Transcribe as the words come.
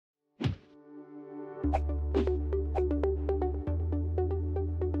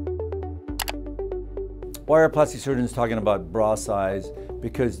Why are plastic surgeons talking about bra size?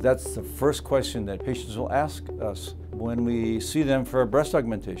 Because that's the first question that patients will ask us when we see them for a breast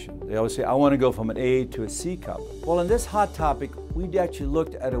augmentation. They always say, I want to go from an A to a C cup. Well, in this hot topic, we actually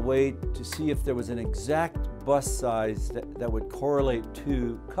looked at a way to see if there was an exact bust size that would correlate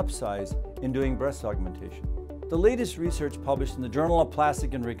to cup size in doing breast augmentation. The latest research published in the Journal of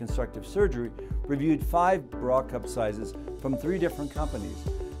Plastic and Reconstructive Surgery reviewed 5 bra cup sizes from 3 different companies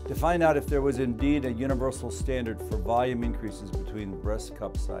to find out if there was indeed a universal standard for volume increases between breast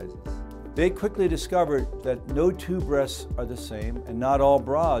cup sizes. They quickly discovered that no 2 breasts are the same and not all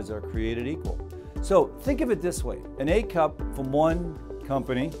bras are created equal. So think of it this way, an A cup from one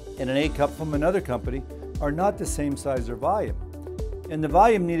company and an A cup from another company are not the same size or volume. And the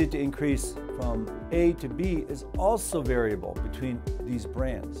volume needed to increase from A to B is also variable between these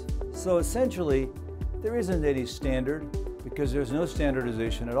brands. So essentially, there isn't any standard because there's no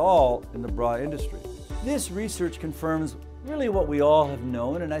standardization at all in the bra industry. This research confirms really what we all have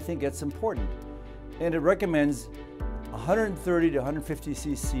known, and I think it's important. And it recommends 130 to 150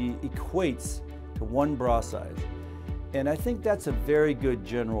 cc equates to 1 bra size. And I think that's a very good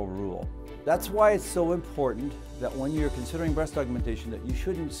general rule. That's why it's so important that when you're considering breast augmentation that you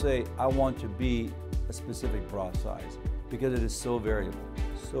shouldn't say, I want to be a specific bra size, because it is so variable.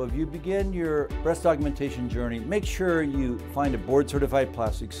 So if you begin your breast augmentation journey, make sure you find a board-certified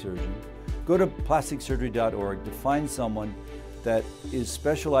plastic surgeon. Go to plasticsurgery.org to find someone that is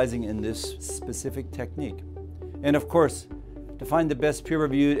specializing in this specific technique. And of course, to find the best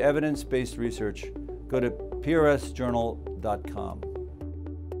peer-reviewed, evidence-based research, go to prsjournal.com.